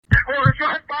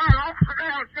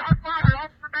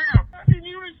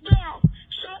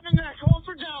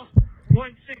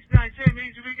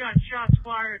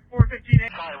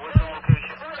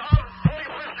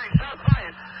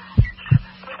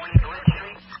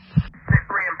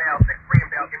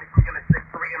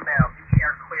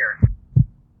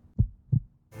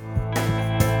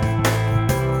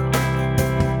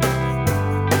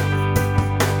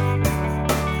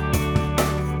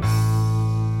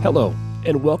Hello,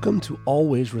 and welcome to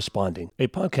Always Responding, a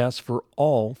podcast for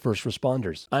all first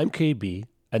responders. I'm KB,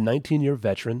 a 19-year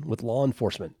veteran with law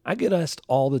enforcement. I get asked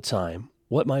all the time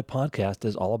what my podcast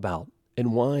is all about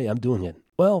and why I'm doing it.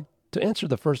 Well, to answer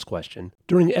the first question,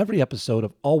 during every episode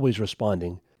of Always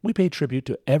Responding, we pay tribute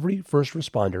to every first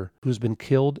responder who's been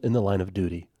killed in the line of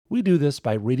duty. We do this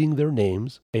by reading their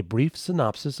names, a brief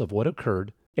synopsis of what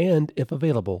occurred, and, if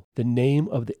available, the name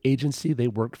of the agency they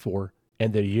worked for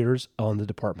and their years on the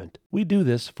department. We do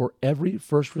this for every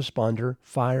first responder,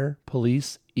 fire,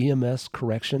 police, EMS,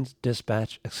 corrections,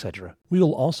 dispatch, etc. We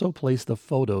will also place the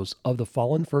photos of the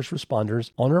fallen first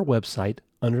responders on our website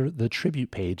under the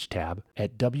Tribute Page tab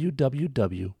at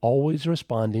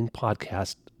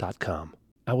www.alwaysrespondingpodcast.com.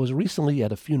 I was recently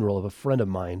at a funeral of a friend of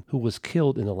mine who was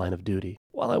killed in the line of duty.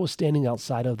 While I was standing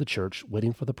outside of the church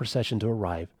waiting for the procession to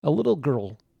arrive, a little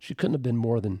girl, she couldn't have been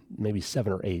more than maybe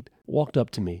 7 or 8, walked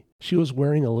up to me. She was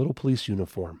wearing a little police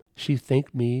uniform. She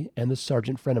thanked me and the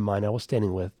sergeant friend of mine I was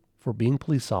standing with for being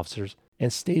police officers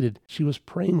and stated she was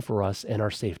praying for us and our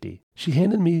safety. She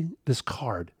handed me this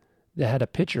card that had a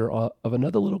picture of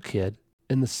another little kid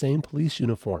in the same police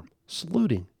uniform,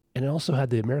 saluting, and it also had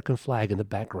the American flag in the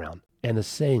background and a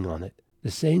saying on it.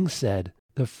 The saying said,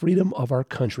 "The freedom of our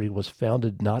country was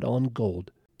founded not on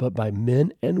gold, but by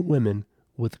men and women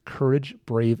with courage,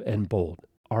 brave and bold.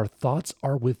 Our thoughts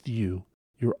are with you.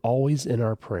 You're always in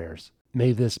our prayers.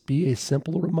 May this be a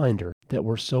simple reminder that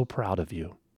we're so proud of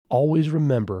you. Always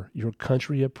remember your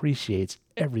country appreciates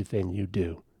everything you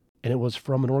do." And it was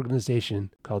from an organization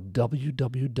called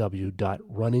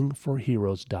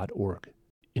www.runningforheroes.org.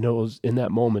 You know, it was in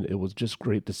that moment, it was just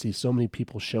great to see so many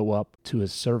people show up to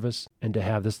his service and to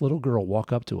have this little girl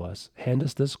walk up to us, hand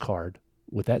us this card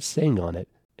with that saying on it,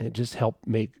 and it just helped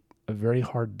make a very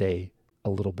hard day a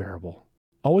little bearable.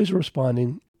 Always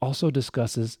Responding also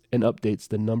discusses and updates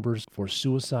the numbers for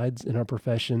suicides in our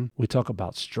profession. We talk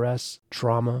about stress,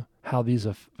 trauma, how these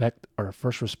affect our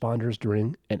first responders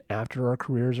during and after our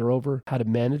careers are over, how to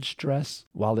manage stress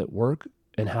while at work,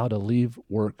 and how to leave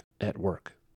work at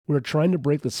work. We're trying to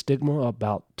break the stigma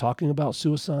about talking about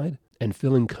suicide and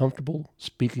feeling comfortable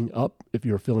speaking up if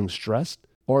you're feeling stressed,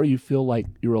 or you feel like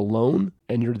you're alone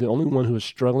and you're the only one who is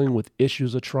struggling with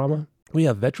issues of trauma. We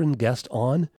have veteran guests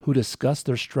on who discuss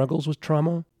their struggles with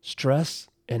trauma, stress,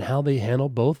 and how they handle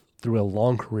both through a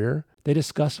long career. They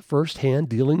discuss firsthand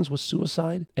dealings with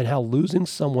suicide and how losing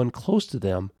someone close to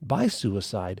them by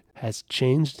suicide has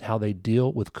changed how they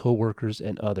deal with coworkers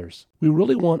and others. We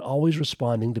really want Always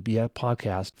Responding to be a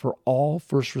podcast for all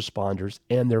first responders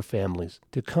and their families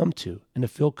to come to and to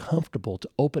feel comfortable to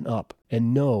open up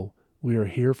and know we are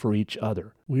here for each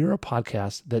other. We are a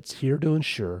podcast that's here to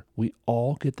ensure we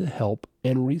all get the help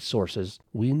and resources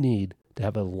we need to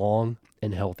have a long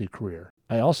and healthy career.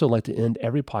 I also like to end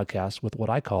every podcast with what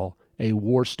I call a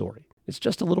war story. It's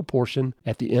just a little portion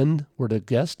at the end where the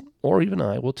guest, or even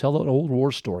I, will tell an old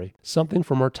war story, something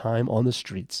from our time on the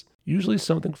streets. Usually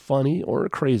something funny or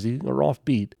crazy or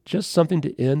offbeat, just something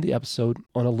to end the episode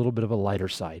on a little bit of a lighter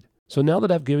side. So now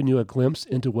that I've given you a glimpse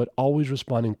into what Always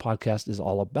Responding podcast is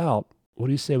all about, what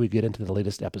do you say we get into the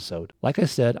latest episode? Like I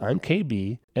said, I'm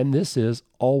KB, and this is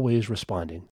Always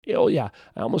Responding. Oh yeah,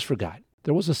 I almost forgot.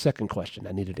 There was a second question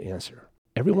I needed to answer.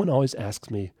 Everyone always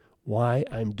asks me why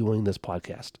I'm doing this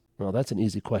podcast. Well, that's an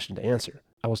easy question to answer.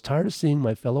 I was tired of seeing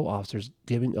my fellow officers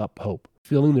giving up hope,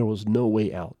 feeling there was no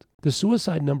way out. The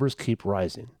suicide numbers keep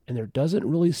rising, and there doesn't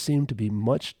really seem to be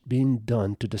much being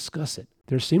done to discuss it.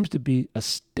 There seems to be a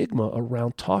stigma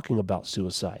around talking about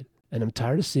suicide, and I'm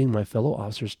tired of seeing my fellow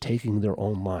officers taking their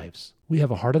own lives. We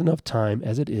have a hard enough time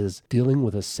as it is dealing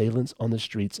with assailants on the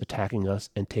streets attacking us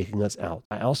and taking us out.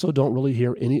 I also don't really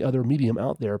hear any other medium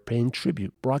out there paying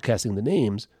tribute, broadcasting the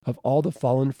names of all the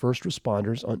fallen first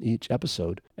responders on each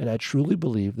episode, and I truly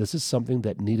believe this is something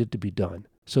that needed to be done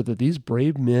so that these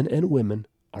brave men and women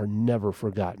are never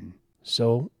forgotten.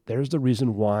 So there's the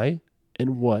reason why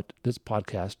and what this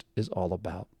podcast is all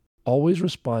about. Always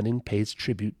Responding pays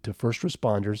tribute to first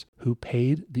responders who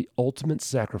paid the ultimate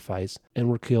sacrifice and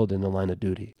were killed in the line of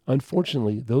duty.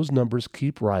 Unfortunately, those numbers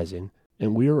keep rising,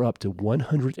 and we are up to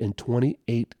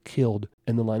 128 killed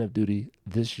in the line of duty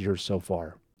this year so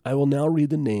far. I will now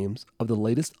read the names of the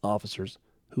latest officers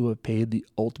who have paid the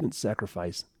ultimate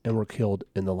sacrifice and were killed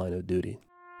in the line of duty.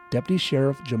 Deputy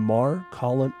Sheriff Jamar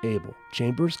Colin Abel,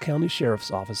 Chambers County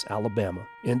Sheriff's Office, Alabama.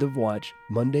 End of watch,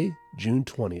 Monday, June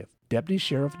 20th. Deputy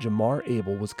Sheriff Jamar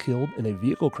Abel was killed in a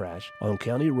vehicle crash on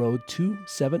County Road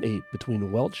 278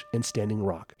 between Welch and Standing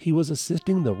Rock. He was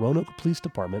assisting the Roanoke Police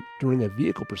Department during a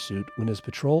vehicle pursuit when his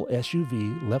patrol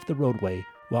SUV left the roadway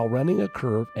while rounding a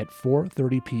curve at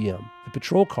 4:30 p.m. The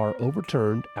patrol car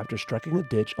overturned after striking a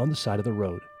ditch on the side of the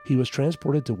road. He was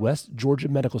transported to West Georgia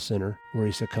Medical Center, where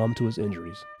he succumbed to his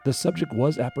injuries. The subject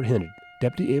was apprehended.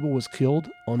 Deputy Abel was killed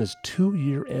on his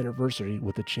 2-year anniversary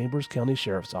with the Chambers County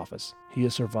Sheriff's Office. He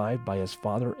is survived by his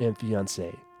father and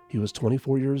fiancée. He was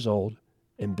 24 years old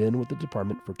and been with the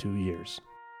department for 2 years.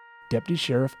 Deputy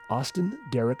Sheriff Austin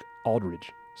Derrick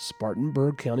Aldridge,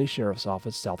 Spartanburg County Sheriff's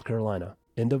Office, South Carolina.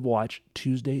 End of watch,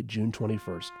 Tuesday, June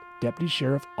 21st. Deputy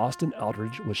Sheriff Austin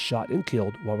Aldridge was shot and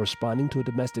killed while responding to a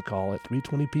domestic call at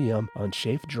 3:20 p.m. on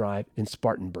Schaeff Drive in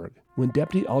Spartanburg. When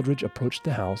Deputy Aldridge approached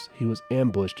the house, he was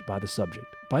ambushed by the subject.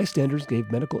 Bystanders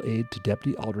gave medical aid to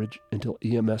Deputy Aldridge until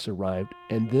EMS arrived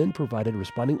and then provided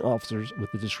responding officers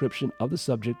with the description of the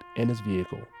subject and his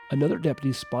vehicle. Another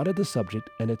deputy spotted the subject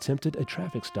and attempted a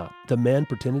traffic stop. The man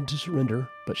pretended to surrender,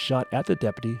 but shot at the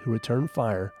deputy, who returned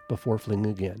fire before fleeing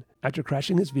again. After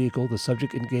crashing his vehicle, the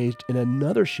subject engaged in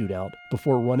another shootout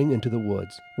before running into the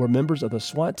woods, where members of the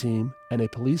SWAT team and a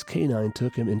police canine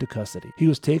took him into custody. He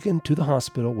was taken to the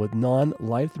hospital with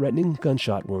non-life-threatening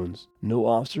gunshot wounds. No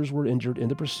officers were injured in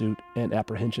the pursuit and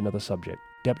apprehension of the subject.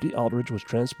 Deputy Aldridge was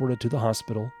transported to the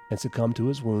hospital and succumbed to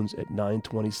his wounds at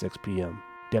 9:26 p.m.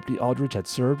 Deputy Aldridge had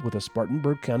served with the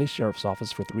Spartanburg County Sheriff's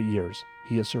Office for 3 years.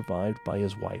 He is survived by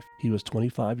his wife. He was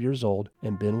 25 years old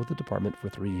and been with the department for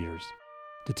 3 years.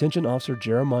 Detention Officer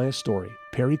Jeremiah Story,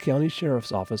 Perry County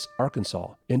Sheriff's Office,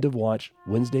 Arkansas. End of watch,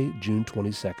 Wednesday, June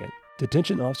 22nd.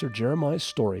 Detention Officer Jeremiah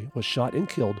Story was shot and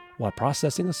killed while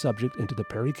processing a subject into the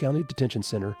Perry County Detention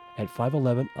Center at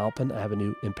 511 Alpine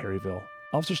Avenue in Perryville.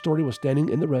 Officer Story was standing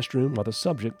in the restroom while the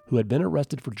subject, who had been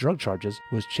arrested for drug charges,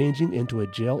 was changing into a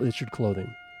jail-issued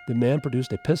clothing. The man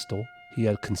produced a pistol he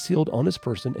had concealed on his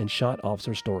person and shot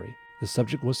Officer Story. The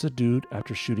subject was subdued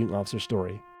after shooting Officer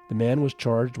Story. The man was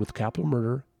charged with capital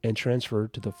murder and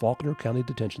transferred to the Faulkner County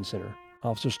Detention Center.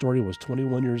 Officer Story was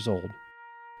 21 years old.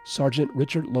 Sergeant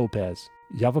Richard Lopez,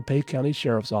 Yavapai County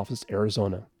Sheriff's Office,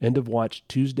 Arizona. End of watch,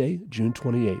 Tuesday, June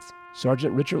 28th.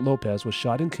 Sergeant Richard Lopez was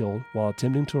shot and killed while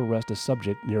attempting to arrest a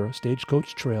subject near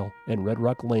Stagecoach Trail and Red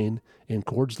Rock Lane in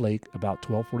Cords Lake about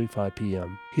 12:45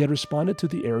 p.m. He had responded to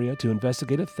the area to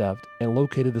investigate a theft and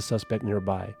located the suspect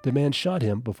nearby. The man shot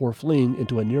him before fleeing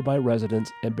into a nearby residence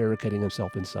and barricading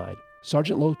himself inside.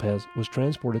 Sergeant Lopez was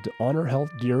transported to Honor Health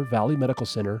Deer Valley Medical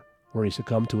Center, where he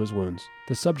succumbed to his wounds.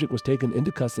 The subject was taken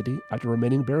into custody after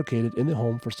remaining barricaded in the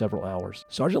home for several hours.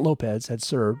 Sergeant Lopez had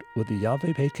served with the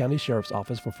Yavapai County Sheriff's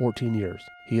Office for 14 years.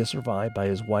 He is survived by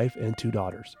his wife and 2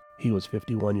 daughters. He was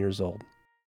 51 years old.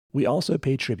 We also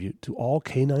pay tribute to all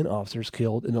K-9 officers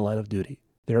killed in the line of duty.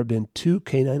 There have been 2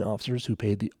 K-9 officers who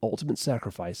paid the ultimate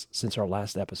sacrifice since our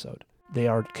last episode. They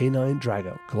are K-9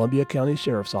 Drago, Columbia County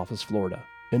Sheriff's Office, Florida.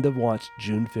 End of watch,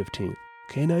 June 15th.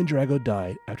 K-9 Drago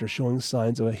died after showing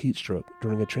signs of a heat stroke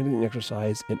during a training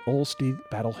exercise in Olsteig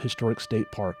Battle Historic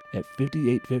State Park at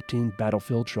 5815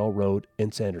 Battlefield Trail Road in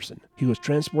Sanderson. He was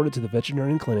transported to the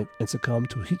veterinarian clinic and succumbed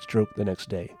to heat stroke the next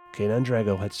day. K-9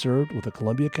 Drago had served with the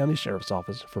Columbia County Sheriff's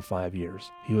Office for 5 years.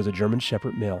 He was a German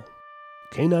Shepherd male.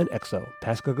 K-9 EXO,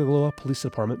 Pascagoula Police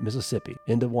Department, Mississippi.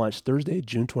 End of watch, Thursday,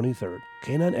 June 23rd.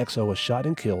 K-9 EXO was shot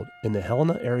and killed in the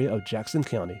Helena area of Jackson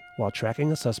County while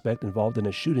tracking a suspect involved in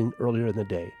a shooting earlier in the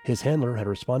day. His handler had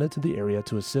responded to the area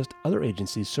to assist other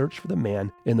agencies search for the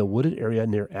man in the wooded area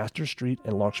near Astor Street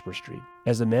and Larkspur Street.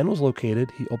 As the man was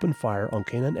located, he opened fire on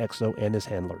K-9 EXO and his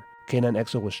handler. K-9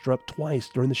 EXO was struck twice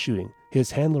during the shooting.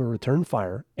 His handler returned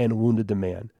fire and wounded the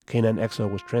man. K-9 EXO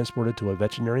was transported to a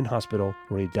veterinarian hospital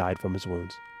where he died from his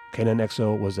wounds. K-9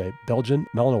 EXO was a Belgian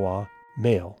Malinois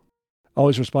male.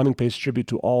 Always Responding pays tribute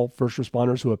to all first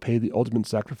responders who have paid the ultimate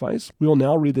sacrifice. We will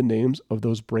now read the names of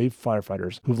those brave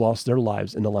firefighters who've lost their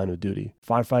lives in the line of duty.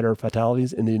 Firefighter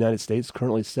fatalities in the United States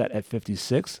currently set at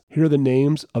 56. Here are the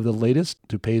names of the latest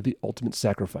to pay the ultimate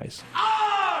sacrifice.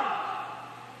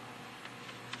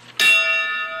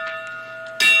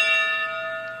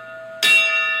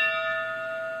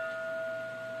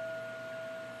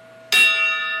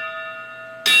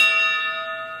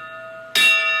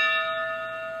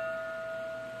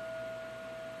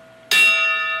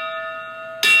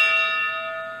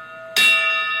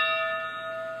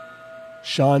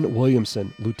 Sean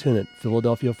Williamson, Lieutenant,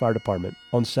 Philadelphia Fire Department.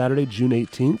 On Saturday, June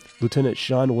 18th, Lieutenant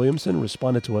Sean Williamson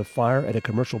responded to a fire at a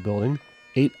commercial building.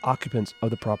 8 occupants of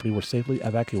the property were safely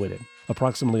evacuated.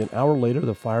 Approximately an hour later,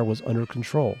 the fire was under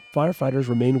control. Firefighters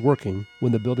remained working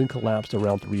when the building collapsed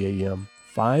around 3 a.m.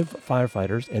 5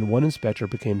 firefighters and 1 inspector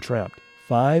became trapped.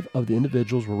 5 of the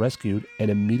individuals were rescued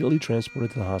and immediately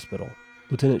transported to the hospital.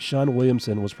 Lieutenant Sean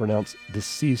Williamson was pronounced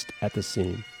deceased at the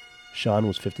scene. Sean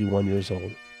was 51 years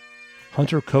old.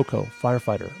 Hunter Coco,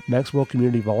 firefighter, Maxwell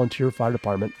Community Volunteer Fire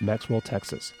Department, Maxwell,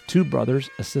 Texas. Two brothers,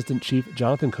 Assistant Chief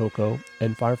Jonathan Coco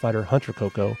and firefighter Hunter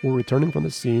Coco, were returning from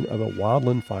the scene of a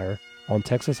wildland fire on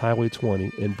Texas Highway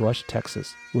 20 in Brush,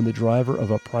 Texas, when the driver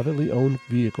of a privately owned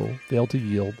vehicle failed to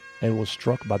yield and was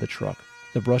struck by the truck.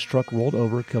 The brush truck rolled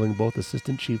over, killing both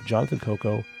Assistant Chief Jonathan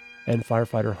Coco and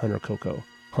firefighter Hunter Coco.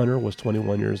 Hunter was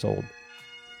 21 years old.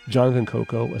 Jonathan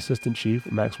Coco, Assistant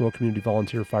Chief, Maxwell Community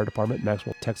Volunteer Fire Department,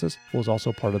 Maxwell, Texas, was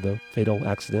also part of the fatal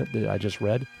accident that I just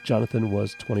read. Jonathan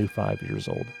was 25 years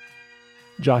old.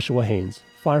 Joshua Haynes,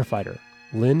 firefighter,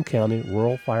 Lynn County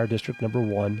Rural Fire District Number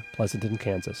 1, Pleasanton,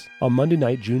 Kansas. On Monday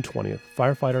night, June 20th,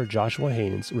 firefighter Joshua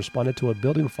Haynes responded to a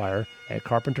building fire at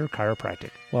Carpenter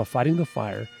Chiropractic. While fighting the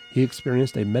fire, he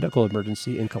experienced a medical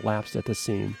emergency and collapsed at the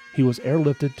scene. He was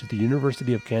airlifted to the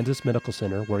University of Kansas Medical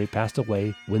Center, where he passed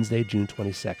away Wednesday, June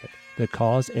 22nd. The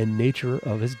cause and nature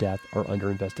of his death are under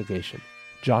investigation.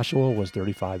 Joshua was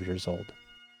 35 years old.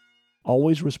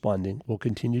 Always Responding will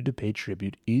continue to pay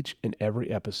tribute each and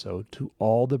every episode to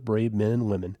all the brave men and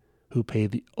women who pay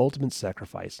the ultimate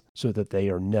sacrifice so that they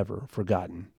are never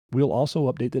forgotten. We'll also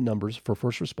update the numbers for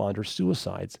first responder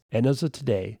suicides, and as of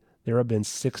today, there have been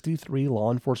 63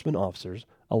 law enforcement officers,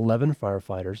 11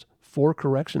 firefighters, 4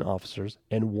 correction officers,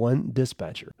 and 1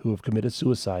 dispatcher who have committed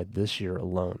suicide this year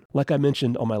alone. Like I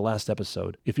mentioned on my last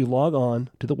episode, if you log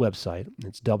on to the website,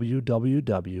 it's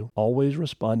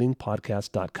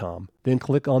www.alwaysrespondingpodcast.com, then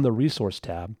click on the resource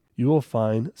tab, you will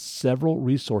find several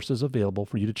resources available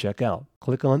for you to check out.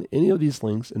 Click on any of these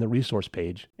links in the resource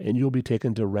page, and you'll be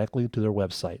taken directly to their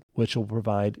website, which will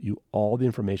provide you all the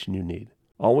information you need.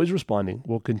 Always Responding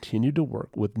will continue to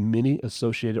work with many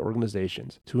associated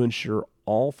organizations to ensure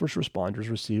all first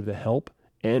responders receive the help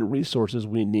and resources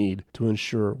we need to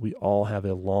ensure we all have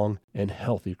a long and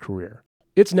healthy career.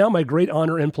 It's now my great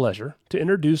honor and pleasure to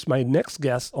introduce my next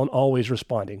guest on Always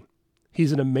Responding.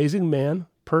 He's an amazing man,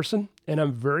 person, and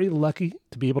I'm very lucky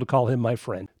to be able to call him my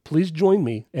friend. Please join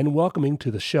me in welcoming to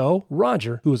the show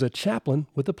Roger, who is a chaplain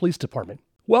with the police department.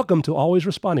 Welcome to Always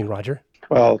Responding, Roger.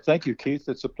 Well, thank you, Keith.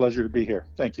 It's a pleasure to be here.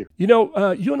 Thank you. You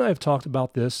know, you and I have talked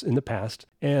about this in the past,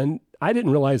 and I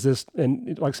didn't realize this,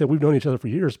 and like I said, we've known each other for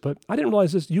years, but I didn't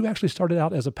realize this. You actually started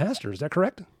out as a pastor. Is that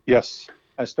correct? Yes.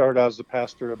 I started out as a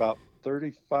pastor about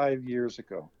 35 years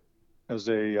ago as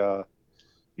a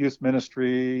youth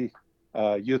ministry,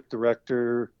 youth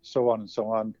director, so on,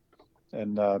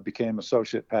 and became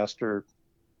associate pastor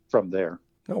from there.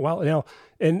 Oh, wow. Now,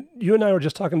 and you and I were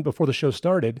just talking before the show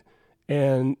started,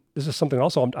 and this is something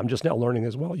also I'm just now learning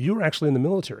as well. You were actually in the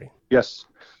military. Yes.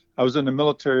 I was in the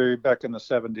military back in the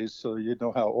 70s, so you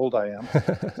know how old I am.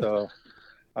 So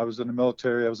I was in the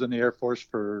military. I was in the Air Force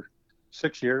for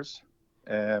 6 years.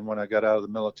 And when I got out of the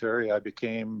military, I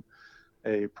became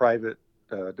a private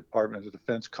Department of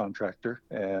Defense contractor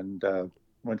and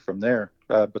went from there.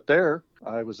 But there,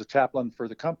 I was a chaplain for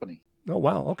the company. Oh,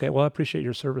 wow. Okay. Well, I appreciate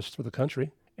your service for the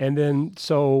country. And then,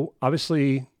 so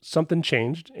obviously something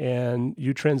changed and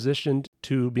you transitioned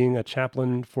to being a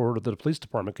chaplain for the police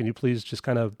department. Can you please just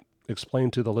kind of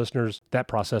explain to the listeners that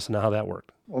process and how that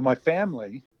worked? Well, my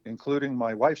family, including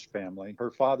my wife's family, her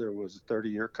father was a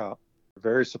 30-year cop,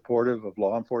 very supportive of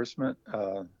law enforcement.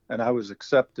 And I was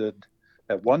accepted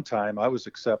at one time, as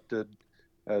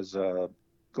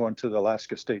going to the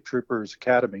Alaska State Troopers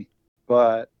Academy.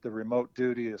 But the remote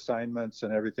duty assignments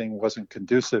and everything wasn't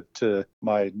conducive to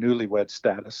my newlywed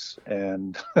status.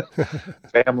 And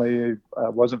family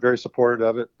wasn't very supportive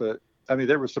of it. But I mean,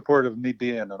 they were supportive of me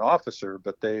being an officer,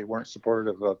 but they weren't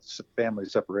supportive of family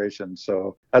separation.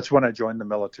 So that's when I joined the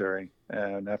military.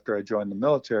 And after I joined the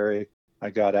military, I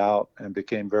got out and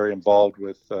became very involved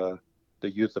with the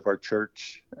youth of our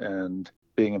church and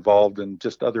being involved in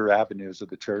just other avenues of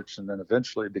the church. And then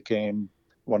eventually became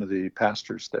one of the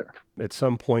pastors there. At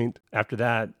some point after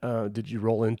that, did you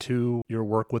roll into your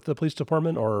work with the police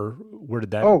department, or where did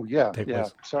that take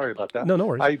place? Sorry about that. No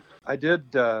worries. I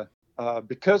did,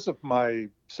 because of my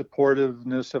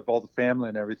supportiveness of all the family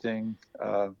and everything,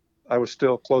 I was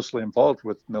still closely involved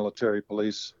with military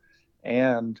police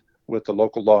and with the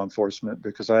local law enforcement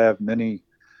because I have many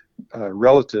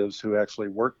relatives who actually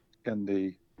work in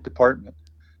the department,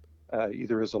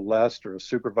 either as a LEST or a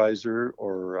supervisor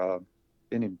or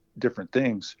any different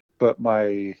things. But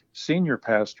my senior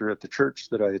pastor at the church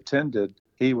that I attended,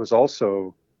 he was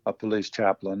also a police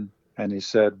chaplain. And he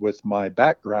said, with my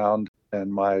background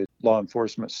and my law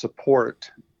enforcement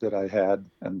support that I had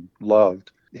and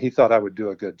loved, he thought I would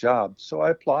do a good job. So I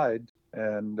applied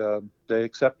and they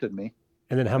accepted me.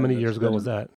 And then how many years ago was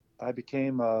that? I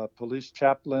became a police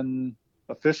chaplain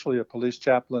officially a police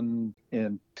chaplain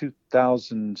in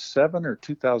 2007 or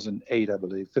 2008, I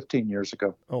believe, 15 years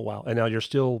ago. Oh, wow. And now you're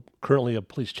still currently a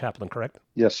police chaplain, correct?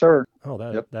 Yes, sir. Oh,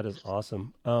 Yep. that is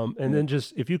awesome. And Yeah. then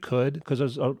just if you could, because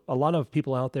there's a lot of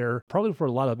people out there, probably for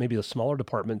a lot of maybe the smaller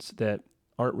departments that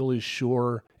aren't really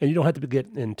sure, and you don't have to get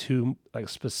into like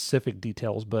specific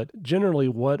details, but generally,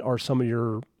 what are some of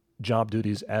your job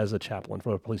duties as a chaplain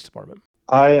for a police department?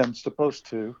 I am supposed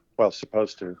to,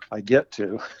 I get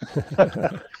to.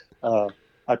 uh,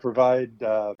 I provide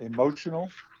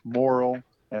emotional, moral,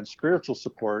 and spiritual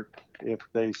support, if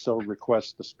they so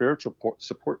request the spiritual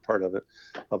support part of it,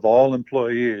 of all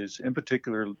employees, in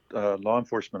particular law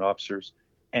enforcement officers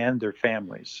and their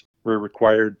families. We're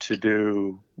required to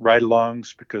do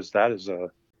ride-alongs because that is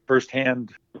a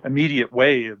firsthand, immediate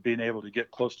way of being able to get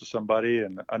close to somebody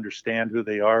and understand who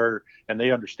they are, and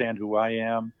they understand who I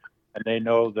am, and they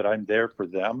know that I'm there for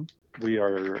them. We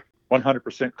are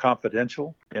 100%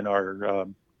 confidential in our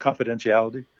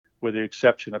confidentiality, with the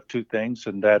exception of two things,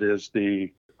 and that is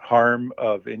the harm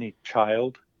of any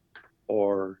child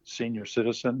or senior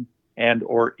citizen and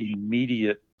or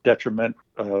immediate detriment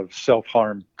of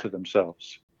self-harm to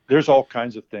themselves. There's all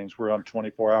kinds of things. We're on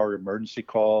 24-hour emergency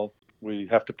call. We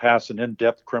have to pass an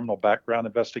in-depth criminal background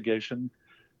investigation,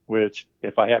 which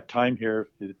if I have time here,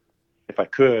 if I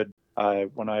could,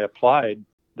 when I applied,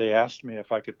 they asked me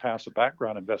if I could pass a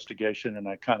background investigation, and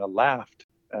I kind of laughed,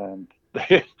 and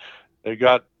they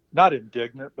got not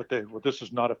indignant, but well, this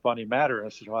is not a funny matter. I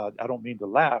said, well, I don't mean to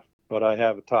laugh, but I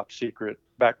have a top secret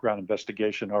background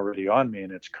investigation already on me,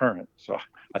 and it's current, so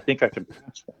I think I can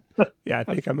pass that. Yeah,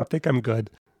 I think I'm good.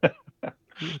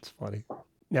 It's funny.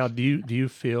 Now, do you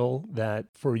feel that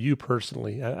for you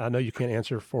personally, I know you can't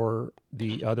answer for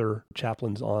the other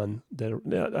chaplains on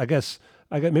that. I guess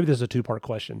maybe this is a two-part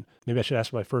question. Maybe I should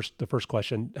ask the first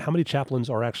question. How many chaplains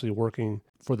are actually working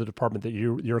for the department that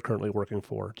you're currently working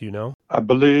for? Do you know?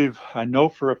 I know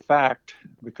for a fact,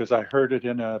 because I heard it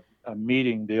in a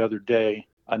meeting the other day.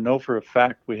 I know for a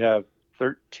fact we have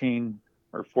 13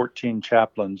 or 14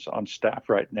 chaplains on staff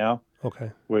right now.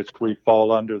 Okay. Which we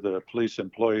fall under the Police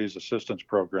Employees Assistance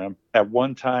Program. At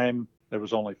one time, there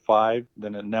was only 5,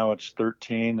 now it's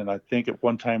 13, and I think at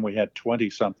one time we had 20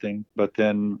 something, but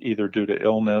then either due to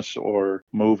illness or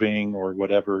moving or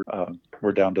whatever,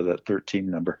 we're down to that 13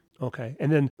 number. Okay.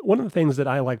 And then one of the things that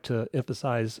I like to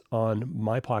emphasize on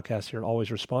my podcast here,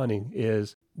 Always Responding,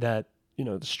 is that,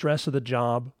 the stress of the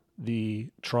job, the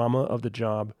trauma of the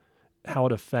job, how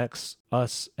it affects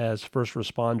us as first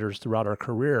responders throughout our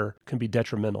career can be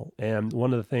detrimental. And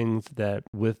one of the things that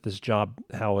with this job,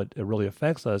 how it really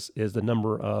affects us is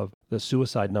the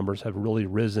suicide numbers have really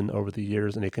risen over the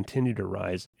years, and they continue to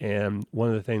rise. And one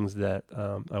of the things that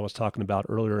I was talking about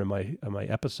earlier in my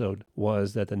episode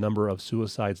was that the number of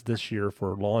suicides this year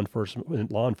for law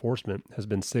enforcement has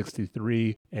been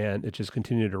 63, and it just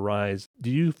continued to rise. Do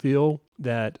you feel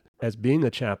that as being a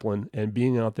chaplain and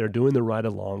being out there doing the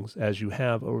ride-alongs as you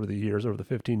have over the years, over the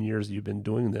 15 years you've been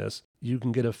doing this, you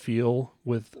can get a feel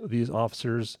with these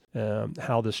officers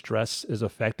how the stress is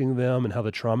affecting them and how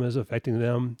the trauma is affecting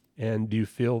them? And do you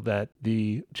feel that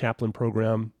the chaplain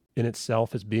program in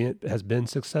itself has been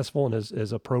successful and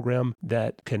is a program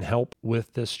that can help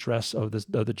with the stress of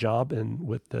the job and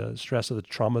with the stress of the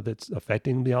trauma that's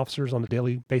affecting the officers on a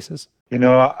daily basis?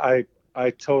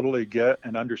 I totally get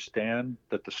and understand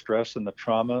that the stress and the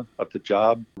trauma of the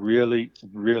job really,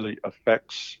 really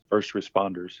affects first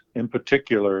responders, in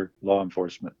particular law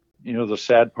enforcement. The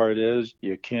sad part is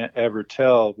you can't ever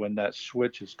tell when that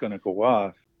switch is going to go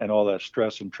off and all that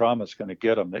stress and trauma is going to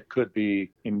get them. It could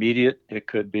be immediate, it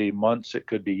could be months, it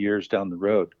could be years down the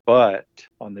road. But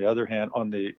on the other hand, on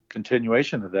the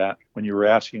continuation of that, when you were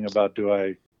asking about, do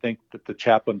I think that the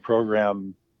chaplain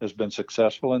program has been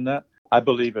successful in that? I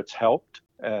believe it's helped,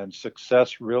 and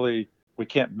success really, we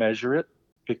can't measure it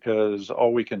because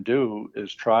all we can do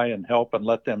is try and help and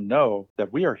let them know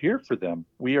that we are here for them.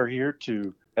 We are here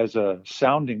as a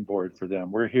sounding board for them.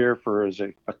 We're here as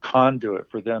a conduit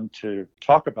for them to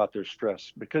talk about their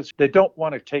stress because they don't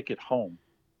want to take it home.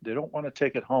 They don't want to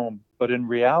take it home. But in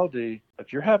reality,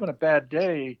 if you're having a bad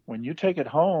day, when you take it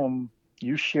home,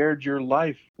 you shared your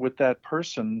life with that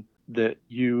person that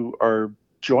you are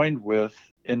joined with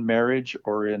in marriage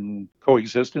or in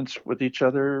coexistence with each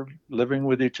other, living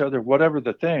with each other, whatever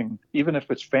the thing, even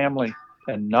if it's family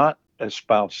and not a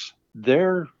spouse,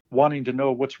 they're wanting to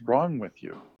know what's wrong with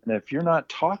you. And if you're not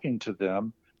talking to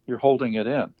them, you're holding it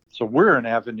in. So we're an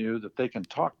avenue that they can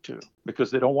talk to because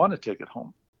they don't want to take it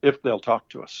home if they'll talk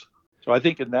to us. So I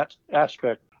think in that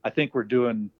aspect, I think we're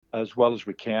doing as well as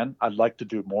we can. I'd like to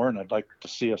do more and I'd like to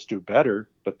see us do better,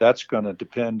 but that's going to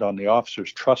depend on the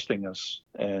officers trusting us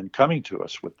and coming to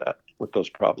us with those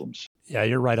problems. Yeah,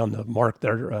 you're right on the mark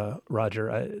there,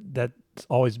 Roger. That's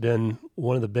always been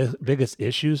one of the biggest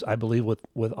issues, I believe,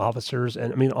 with officers,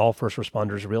 and I mean all first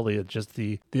responders. Really, it's just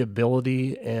the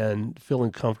ability and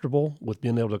feeling comfortable with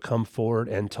being able to come forward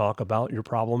and talk about your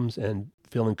problems, and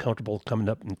feeling comfortable coming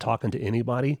up and talking to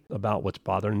anybody about what's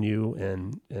bothering you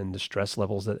and the stress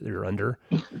levels that you're under,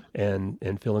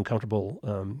 and feeling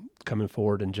comfortable coming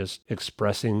forward and just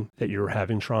expressing that you're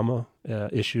having trauma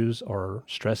issues or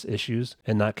stress issues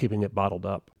and not keeping it bottled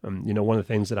up. One of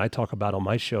the things that I talk about on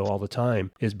my show all the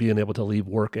time is being able to leave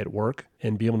work at work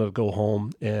and be able to go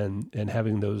home and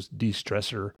having those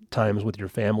de-stressor times with your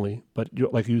family. But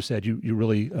like you said, you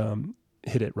really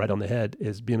hit it right on the head,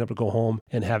 is being able to go home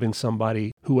and having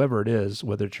somebody, whoever it is,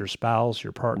 whether it's your spouse,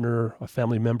 your partner, a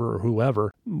family member, or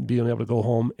whoever, being able to go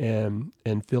home and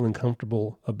feeling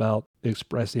comfortable about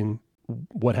expressing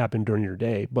what happened during your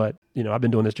day. But, I've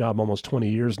been doing this job almost 20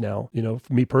 years now.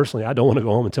 For me personally, I don't want to go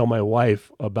home and tell my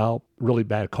wife about really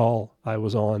bad call I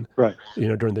was on, Right.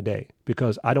 During the day,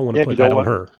 because I don't want to Yeah, put that on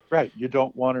her. Right. You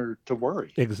don't want her to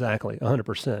worry. Exactly.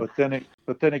 100%.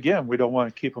 But then again, we don't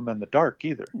want to keep them in the dark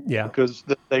either. Yeah. Because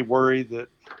they worry that,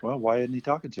 well, why isn't he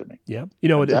talking to me? Yeah.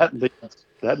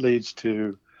 That leads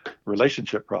to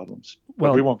relationship problems.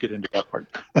 But we won't get into that part.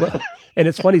 And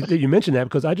it's funny that you mentioned that,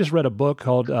 because I just read a book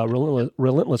called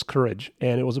Relentless Courage,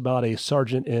 and it was about a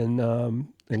sergeant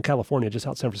in California, just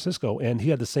out San Francisco, and he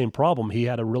had the same problem. He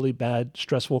had a really bad,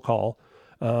 stressful call.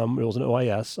 It was an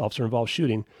OIS, officer involved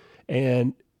shooting,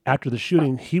 and after the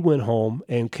shooting, he went home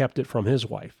and kept it from his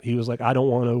wife. He was like, I don't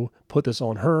want to put this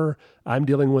on her. I'm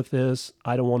dealing with this.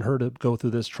 I don't want her to go through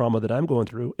this trauma that I'm going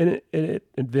through. And it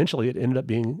eventually it ended up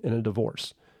being in a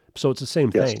divorce. So it's the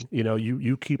same thing.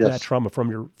 You keep that trauma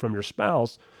from your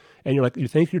spouse, and you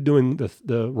think you're doing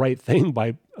the right thing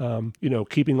by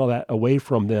keeping all that away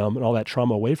from them and all that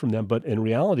trauma away from them, but in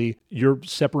reality, you're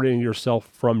separating yourself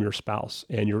from your spouse,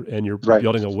 and you're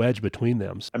building a wedge between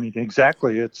them. I mean,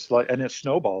 exactly. It's like, and it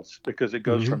snowballs, because it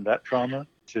goes from that trauma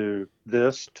to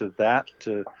this to that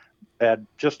to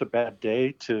just a bad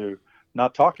day to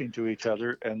not talking to each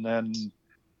other, and then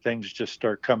things just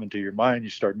start coming to your mind. You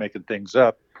start making things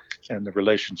up, and the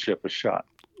relationship is shot.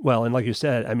 Well, and like you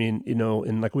said, I mean,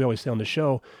 and like we always say on the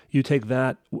show, you take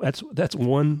that's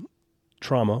one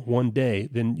trauma, one day,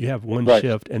 then you have one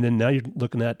shift, and then now you're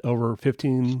looking at over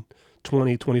 15,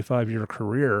 20, 25-year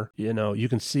career. You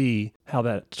can see how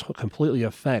that completely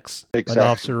affects an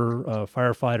officer,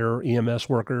 firefighter, EMS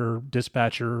worker,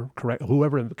 dispatcher,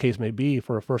 whoever the case may be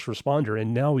for a first responder.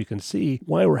 And now we can see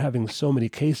why we're having so many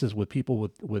cases with people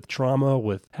with trauma,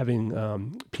 with having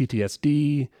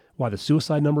PTSD, why the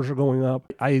suicide numbers are going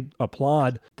up. I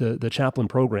applaud the Chaplin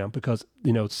program, because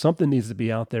something needs to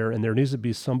be out there, and there needs to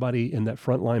be somebody in that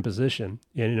frontline position.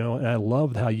 And I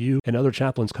love how you and other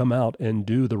chaplains come out and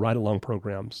do the ride along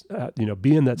programs.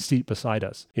 Be in that seat beside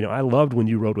us. I loved when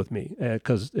you rode with me,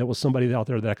 because it was somebody out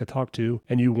there that I could talk to,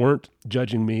 and you weren't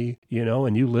judging me.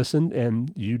 And you listened,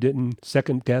 and you didn't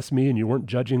second guess me, and you weren't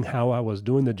judging how I was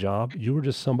doing the job. You were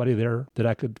just somebody there that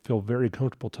I could feel very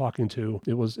comfortable talking to.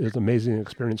 It was an amazing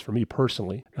experience for me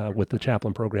personally, with the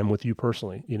Chaplain program, with you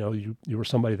personally. You were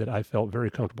somebody that I felt very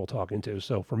comfortable talking to.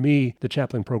 So for me, the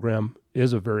Chaplain program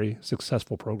is a very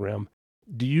successful program.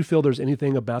 Do you feel there's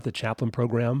anything about the Chaplain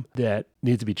program that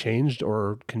needs to be changed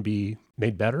or can be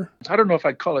made better? I don't know if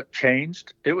I'd call it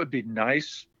changed. It would be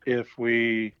nice if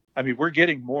we're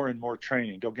getting more and more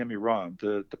training. Don't get me wrong.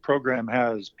 The program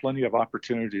has plenty of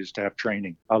opportunities to have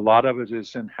training. A lot of it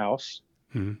is in-house.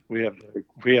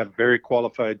 Mm-hmm. We have very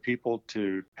qualified people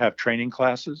to have training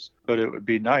classes, but it would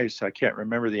be nice. I can't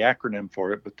remember the acronym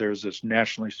for it, but there's this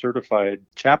nationally certified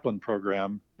chaplain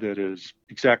program that is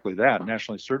exactly that,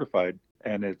 nationally certified,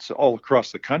 and it's all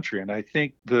across the country. And I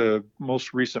think the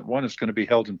most recent one is going to be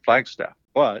held in Flagstaff,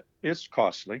 but it's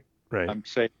costly. Right. I'm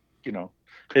saying,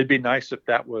 it'd be nice if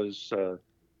that was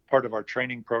part of our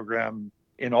training program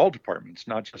in all departments,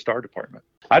 not just our department.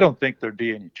 I don't think there'd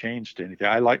be any change to anything.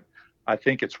 I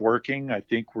think it's working. I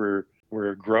think we're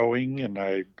growing, and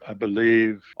I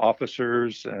believe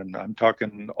officers, and I'm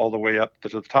talking all the way up to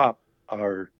the top,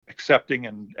 are accepting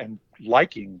and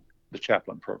liking the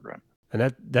Chaplain program.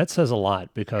 And that says a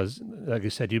lot, because, like you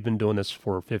said, you've been doing this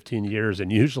for 15 years, and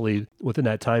usually within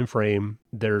that time frame,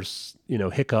 there's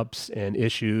hiccups and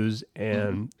issues,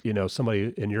 and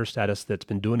somebody in your status that's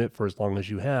been doing it for as long as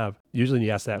you have. Usually, when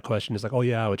you ask that question, it's like, oh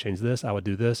yeah, I would change this, I would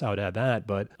do this, I would add that.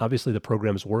 But obviously, the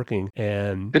program is working,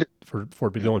 and for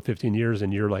it been going 15 years,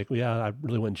 and you're like, well, yeah, I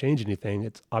really wouldn't change anything.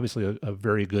 It's obviously a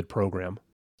very good program.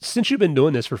 Since you've been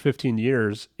doing this for 15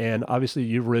 years, and obviously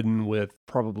you've ridden with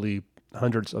probably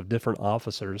hundreds of different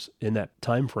officers in that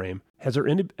time frame, has there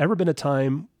ever been a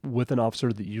time with an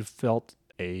officer that you felt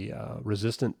a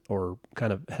resistant or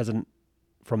kind of hesitant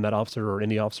from that officer, or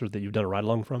any officer that you've done a ride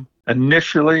along from?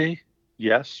 Initially,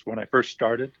 yes, when I first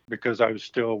started, because I was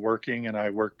still working and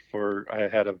I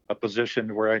had a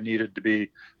position where I needed to be,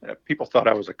 people thought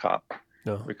I was a cop.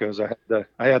 No. Because I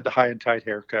had the high and tight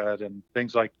haircut and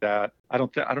things like that. I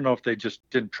don't know if they just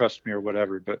didn't trust me or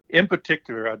whatever, but in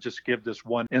particular, I'll just give this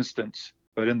one instance.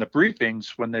 But in the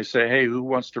briefings, when they say, "Hey, who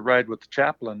wants to ride with the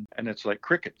chaplain?" and it's like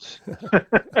crickets,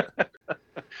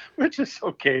 which is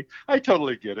okay. I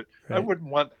totally get it. Right.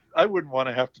 I wouldn't want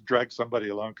to have to drag somebody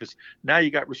along, because now you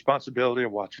got responsibility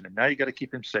of watching him. Now you got to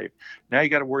keep him safe. Now you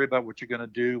got to worry about what you're going to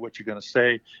do, what you're going to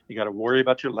say. You got to worry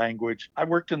about your language. I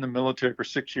worked in the military for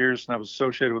 6 years, and I was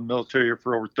associated with military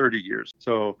for over 30 years.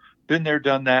 So been there,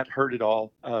 done that, heard it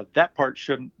all. That part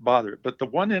shouldn't bother it. But the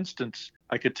one instance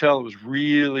I could tell it was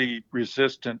really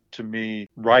resistant to me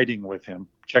riding with him,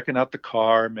 checking out the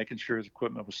car, making sure his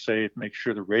equipment was safe, making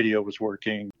sure the radio was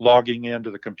working, logging into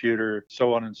the computer,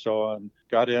 so on and so on.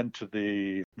 Got into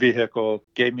the vehicle,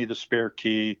 gave me the spare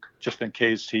key just in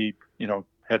case he,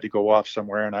 had to go off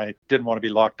somewhere and I didn't want to be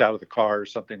locked out of the car or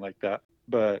something like that.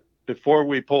 But before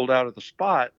we pulled out of the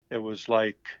spot, it was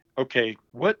like, okay,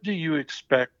 what do you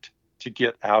expect to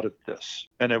get out of this?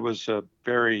 And it was a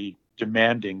very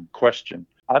demanding question.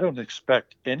 I don't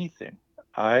expect anything.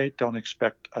 I don't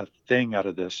expect a thing out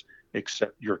of this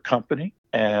except your company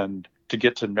and to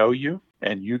get to know you,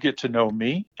 and you get to know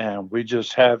me. And we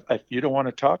just have, if you don't want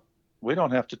to talk, we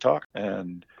don't have to talk.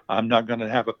 And I'm not going to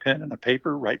have a pen and a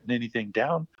paper writing anything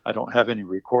down. I don't have any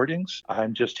recordings.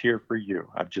 I'm just here for you.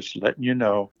 I'm just letting you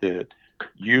know that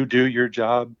you do your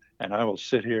job, and I will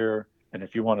sit here. And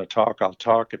if you want to talk, I'll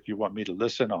talk. If you want me to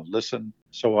listen, I'll listen,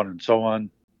 so on and so on.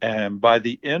 And by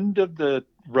the end of the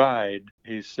ride,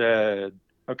 he said,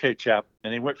 "Okay, Chap."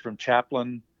 And he went from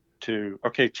Chaplin to,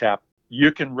 "Okay, Chap,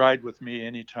 you can ride with me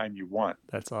anytime you want."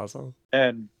 That's awesome.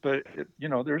 But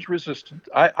there's resistance.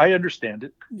 I understand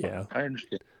it. Yeah. I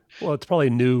understand. Well, it's probably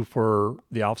new for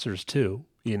the officers too,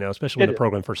 especially when the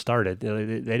program first started.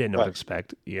 They didn't know what to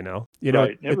expect,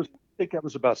 Right.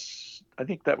 I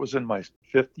think that was in my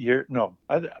fifth year. No,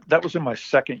 that was in my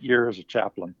second year as a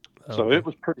chaplain. So Okay. It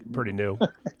was pretty new.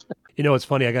 It's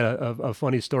funny. I got a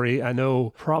funny story. I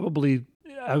know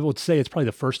I would say it's probably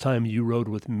the first time you rode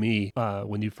with me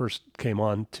when you first came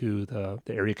on to the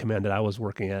area command that I was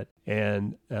working at.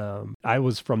 And I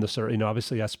was from the service.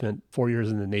 Obviously I spent 4 years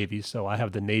in the Navy, so I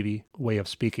have the Navy way of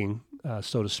speaking,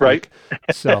 so to speak. Right.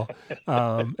 So,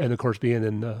 and of course, being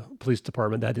in the police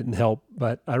department, that didn't help.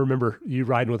 But I remember you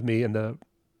riding with me, and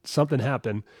something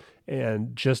happened.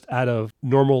 And just out of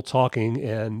normal talking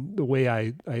and the way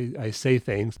I say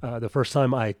things, the first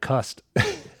time I cussed,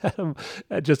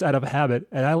 just out of habit,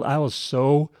 and I was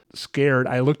so scared.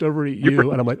 I looked over at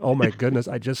you, and I'm like, "Oh my goodness,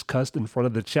 I just cussed in front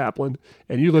of the chaplain."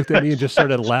 And you looked at me and just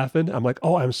started laughing. I'm like,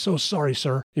 "Oh, I'm so sorry,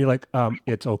 sir." And you're like,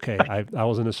 "It's okay. I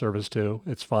was in the service too.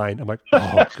 It's fine." I'm like,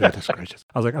 "Oh, goodness gracious."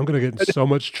 I was like, "I'm going to get in so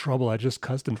much trouble. I just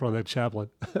cussed in front of the chaplain."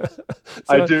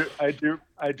 I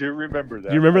do remember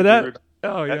that. You remember that?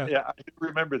 Oh yeah. Yeah, I do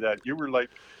remember that. You were like,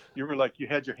 you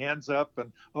had your hands up,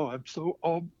 and I'm so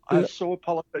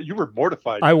apologetic. You were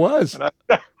mortified. I was. I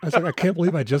was like, I can't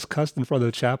believe I just cussed in front of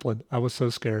the chaplain. I was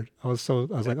so scared. I was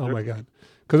like, oh my God.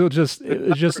 Because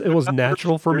it was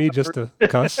natural for me just to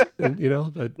cuss, and,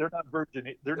 but they're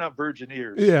not virgin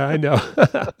ears. Yeah, I know.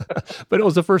 But it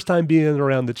was the first time being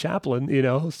around the chaplain,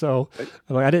 so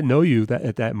I'm like, I didn't know you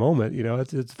at that moment,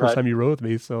 it's the first time you rode with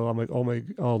me. So I'm like,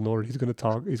 oh Lord, he's going to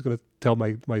talk. He's going to tell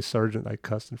my sergeant I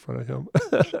cussed in front of him.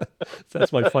 So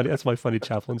that's my funny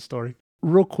chaplain story.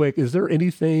 Real quick, is there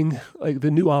anything, like the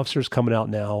new officers coming out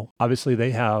now, obviously they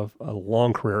have a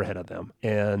long career ahead of them,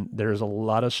 and there's a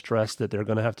lot of stress that they're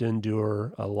going to have to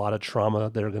endure, a lot of trauma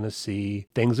they're going to see.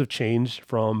 Things have changed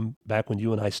from back when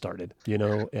you and I started,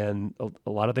 and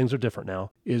a lot of things are different now.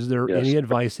 Is there any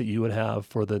advice that you would have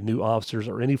for the new officers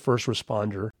or any first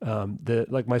responder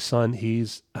that, like my son,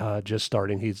 he's just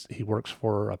starting, he works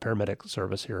for a paramedic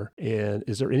service here. And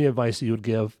is there any advice that you would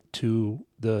give to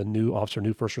the new officer,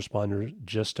 new first responders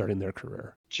just starting their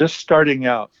career? Just starting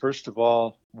out, first of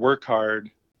all, work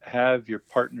hard, have your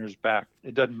partner's back.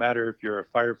 It doesn't matter if you're a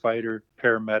firefighter,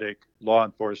 paramedic, law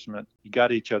enforcement, you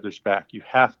got each other's back. You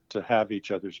have to have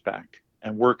each other's back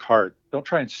and work hard. Don't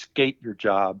try and skate your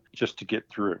job just to get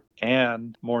through.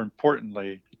 And more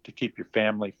importantly, to keep your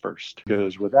family first,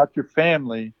 because without your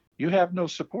family, you have no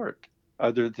support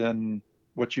other than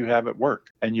what you have at work.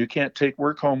 And you can't take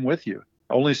work home with you.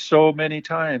 Only so many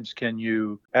times can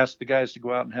you ask the guys to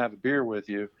go out and have a beer with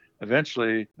you.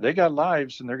 Eventually, they got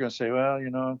lives and they're going to say, well,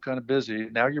 I'm kind of busy.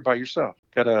 Now you're by yourself.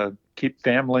 Got to keep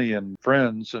family and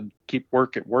friends and keep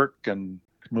work at work and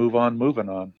move on, moving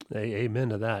on. Amen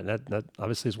to that. That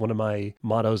obviously is one of my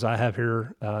mottos I have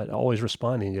here, always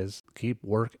responding is keep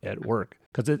work at work.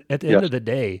 Because at the end Yes. of the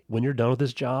day, when you're done with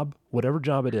this job, whatever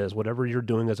job it is, whatever you're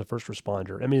doing as a first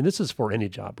responder, I mean, this is for any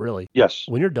job, really. Yes.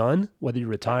 When you're done, whether you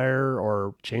retire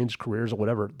or change careers or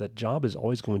whatever, that job is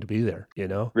always going to be there,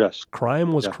 Yes.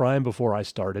 Crime was Yeah. crime before I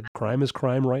started. Crime is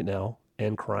crime right now.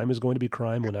 And crime is going to be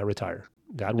crime when I retire.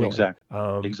 God willing.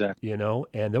 Exactly. Exactly.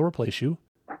 And they'll replace you.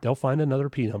 They'll find another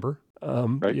P number.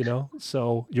 Right.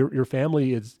 So your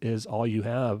family is all you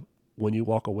have when you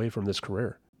walk away from this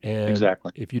career. And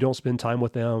Exactly. if you don't spend time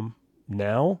with them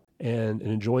now and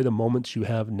enjoy the moments you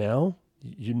have now,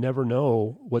 you never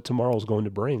know what tomorrow's going to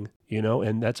bring,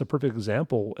 and that's a perfect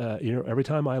example. Every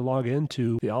time I log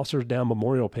into the Officers Down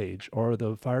Memorial page or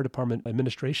the Fire Department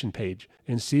Administration page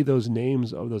and see those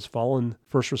names of those fallen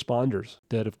first responders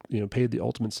that have, paid the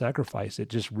ultimate sacrifice, it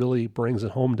just really brings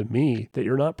it home to me that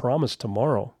you're not promised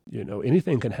tomorrow.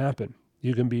 Anything can happen.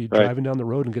 You can be Right. driving down the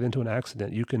road and get into an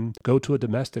accident. You can go to a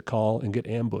domestic call and get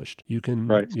ambushed. You can,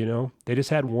 Right. They just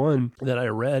had one that I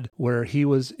read where he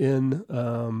was in,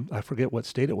 I forget what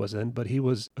state it was in, but he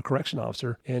was a correction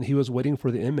officer and he was waiting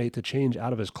for the inmate to change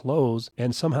out of his clothes.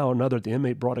 And somehow or another, the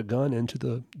inmate brought a gun into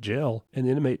the jail and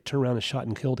the inmate turned around and shot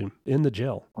and killed him in the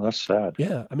jail. Well, that's sad.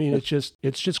 Yeah. I mean, it's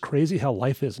just crazy how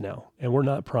life is now and we're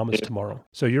not promised tomorrow.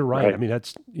 So you're right. Right. I mean,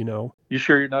 that's, You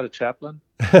sure you're not a chaplain?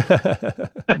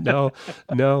 No.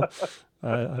 I'm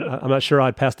not sure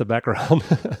I'd pass the background.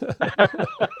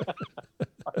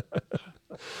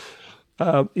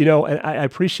 And I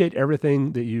appreciate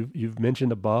everything that you've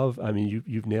mentioned above. I mean,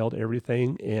 you've nailed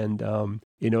everything. And,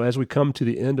 as we come to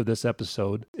the end of this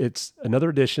episode, it's another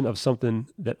edition of something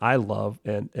that I love.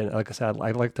 And like I said,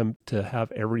 I like to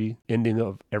have every ending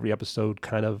of every episode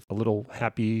kind of a little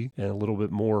happy and a little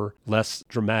bit more less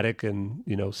dramatic and,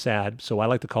 sad. So I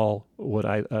like to call what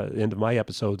end of my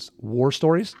episodes war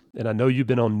stories. And I know you've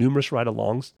been on numerous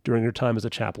ride-alongs during your time as a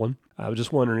chaplain. I was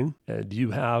just wondering, do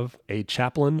you have a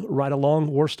chaplain ride-along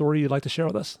war story you'd like to share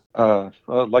with us?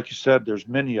 Like you said, there's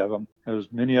many of them.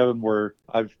 There's many of them where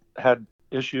I've had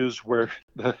issues where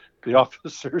the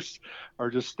officers are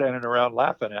just standing around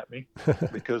laughing at me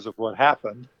because of what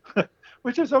happened,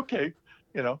 which is okay,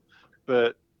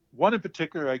 But one in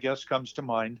particular, I guess, comes to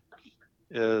mind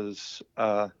is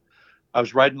I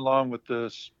was riding along with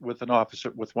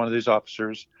one of these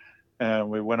officers, and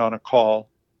we went on a call,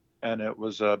 and it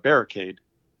was a barricade,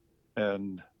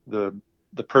 and the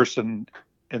person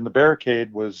in the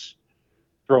barricade was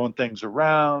throwing things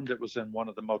around. It was in one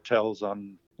of the motels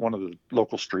on one of the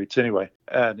local streets anyway,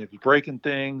 and he was breaking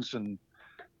things, and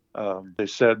they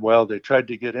said, well, they tried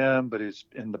to get in, but he's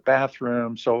in the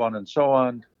bathroom, so on and so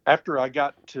on. After I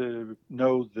got to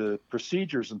know the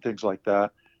procedures and things like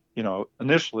that,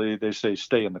 initially they say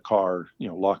stay in the car,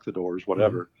 lock the doors,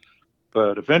 whatever. Mm-hmm.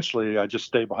 But eventually I just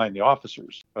stay behind the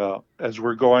officers. As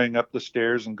we're going up the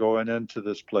stairs and going into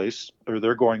this place, or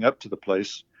they're going up to the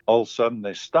place, all of a sudden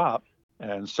they stop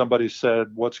and somebody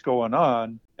said, what's going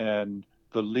on? And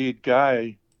the lead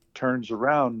guy turns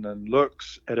around and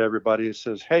looks at everybody and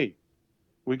says, hey,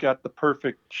 we got the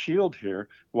perfect shield here.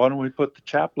 Why don't we put the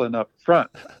chaplain up front?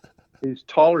 He's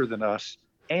taller than us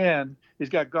and he's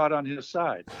got God on his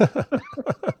side.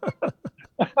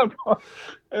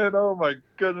 And oh my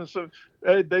goodness,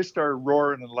 they started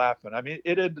roaring and laughing. I mean,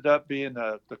 it ended up being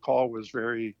the call was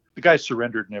the guy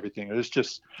surrendered and everything. It was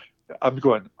just, I'm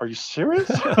going, are you serious?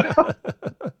 Of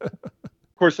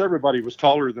course, everybody was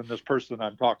taller than this person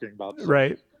I'm talking about. So.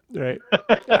 Right.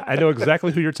 I know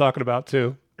exactly who you're talking about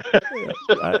too.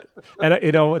 And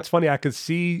it's funny. I could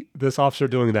see this officer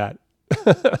doing that.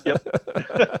 Yep.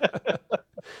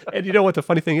 And you know what the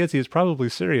funny thing is? He was probably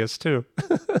serious too.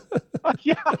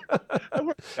 Yeah.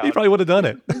 He probably would have done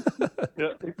it.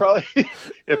 Yeah, he probably,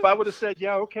 if I would have said,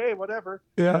 yeah, okay, whatever.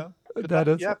 Yeah. I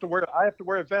have to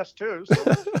wear a vest too.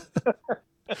 So.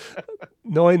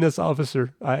 Knowing this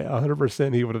officer,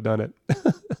 100% he would have done it.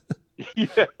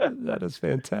 Yeah. That is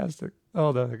fantastic.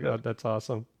 Oh my God, that's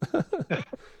awesome.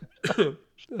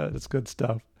 That's good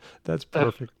stuff. That's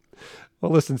perfect.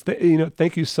 Well, listen,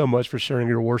 thank you so much for sharing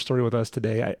your war story with us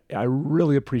today. I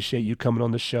really appreciate you coming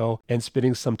on the show and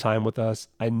spending some time with us.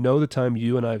 I know the time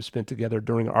you and I have spent together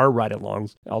during our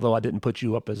ride-alongs, although I didn't put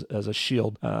you up as a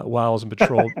shield while I was in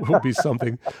patrol, will be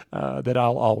something that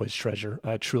I'll always treasure.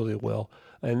 I truly will.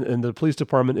 And the police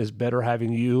department is better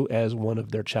having you as one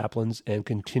of their chaplains and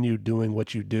continue doing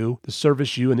what you do. The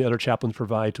service you and the other chaplains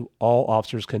provide to all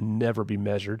officers can never be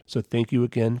measured. So thank you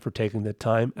again for taking the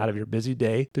time out of your busy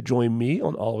day to join me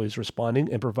on Always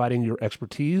Responding and providing your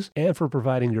expertise and for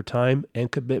providing your time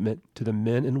and commitment to the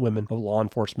men and women of law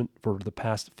enforcement for the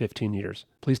past 15 years.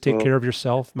 Please take care of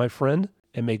yourself, my friend,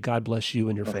 and may God bless you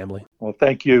and your family. Well,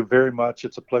 thank you very much.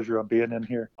 It's a pleasure being in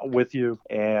here with you.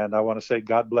 And I want to say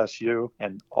God bless you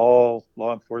and all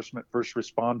law enforcement, first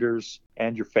responders,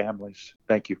 and your families.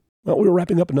 Thank you. Well, we're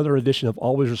wrapping up another edition of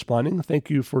Always Responding. Thank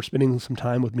you for spending some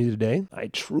time with me today. I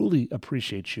truly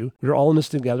appreciate you. We're all in this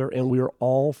together, and we are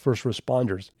all first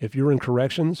responders. If you're in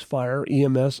corrections, fire,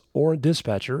 EMS, or a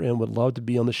dispatcher and would love to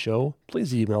be on the show,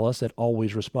 please email us at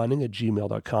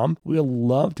alwaysresponding@gmail.com. We'll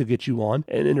love to get you on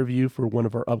and interview for one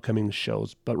of our upcoming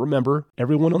shows. But remember,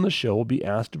 everyone on the show will be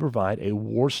asked to provide a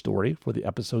war story for the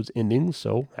episode's ending,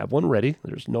 so have one ready.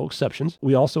 There's no exceptions.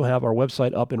 We also have our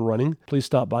website up and running. Please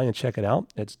stop by and check it out.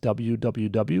 It's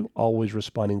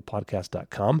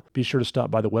www.alwaysrespondingpodcast.com. Be sure to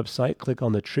stop by the website, click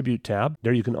on the Tribute tab.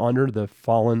 There you can honor the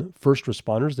fallen first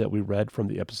responders that we read from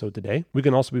the episode today. We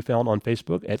can also be found on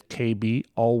Facebook at KB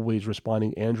Always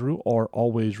Responding Andrew or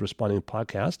Always Responding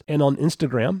Podcast, and on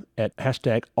Instagram at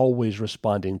hashtag Always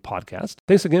Responding Podcast.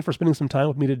 Thanks again for spending some time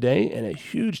with me today, and a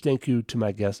huge thank you to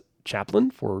my guest, Chaplin,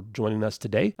 for joining us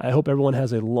today. I hope everyone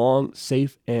has a long,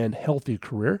 safe, and healthy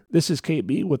career. This is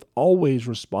KB with Always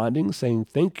Responding, saying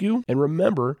thank you. And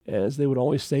remember, as they would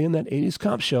always say in that 80s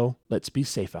cop show, let's be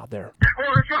safe out there.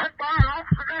 Shot fire,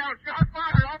 officer down, shot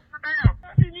fire, officer down.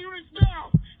 15 units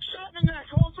down, shot in the neck,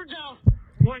 officer down.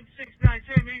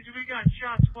 1692 means we got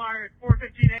shots fired,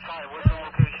 415. Hi, what's going on?